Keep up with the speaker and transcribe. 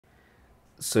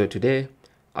So today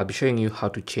I'll be showing you how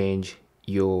to change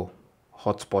your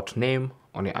hotspot name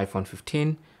on your iPhone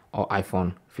 15 or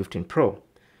iPhone 15 Pro.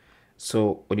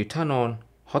 So when you turn on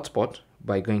hotspot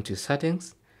by going to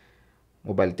settings,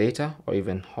 mobile data, or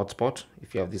even hotspot,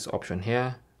 if you have this option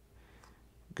here,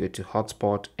 go to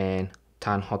hotspot and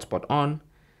turn hotspot on,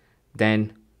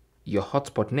 then your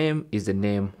hotspot name is the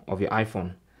name of your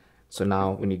iPhone. So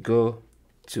now when you go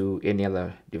to any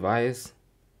other device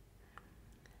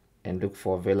and look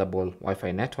for available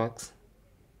Wi-Fi networks,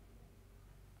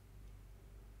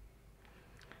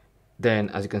 then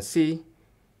as you can see,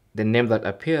 the name that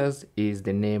appears is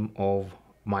the name of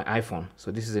my iPhone.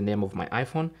 So this is the name of my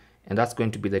iPhone, and that's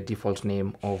going to be the default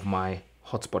name of my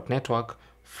hotspot network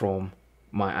from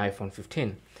my iPhone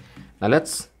 15. Now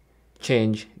let's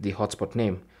change the hotspot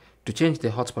name. To change the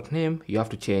hotspot name, you have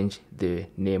to change the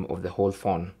name of the whole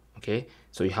phone. Okay,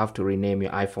 so you have to rename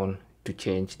your iPhone to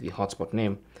change the hotspot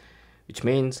name, which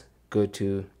means go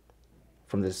to,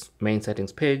 from this main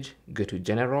settings page, go to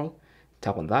general,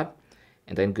 tap on that,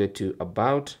 and then go to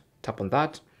about, tap on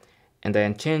that, and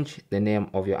then change the name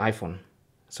of your iPhone.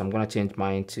 So I'm going to change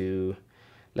mine to,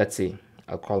 let's see,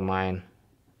 I'll call mine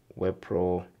Web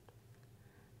Pro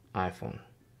iPhone.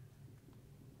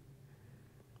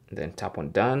 And then tap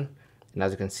on done. And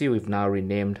as you can see, we've now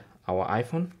renamed our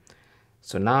iPhone.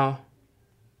 So now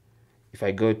if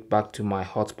I go back to my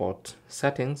hotspot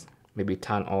settings, maybe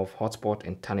turn off hotspot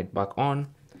and turn it back on.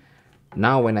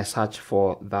 Now when I search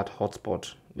for that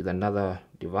hotspot with another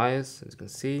device, as you can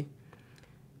see,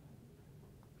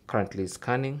 currently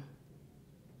scanning.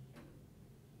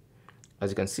 As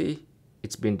you can see,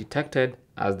 it's been detected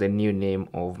as the new name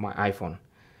of my iPhone.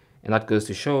 And that goes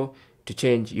to show, to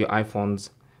change your iPhone's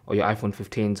or your iPhone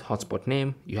 15's hotspot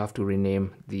name, you have to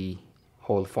rename the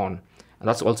whole phone. And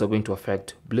that's also going to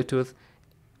affect Bluetooth,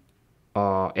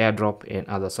 AirDrop, and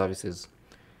other services.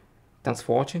 Thanks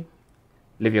for watching.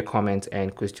 Leave your comments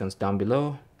and questions down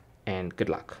below, and good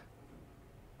luck.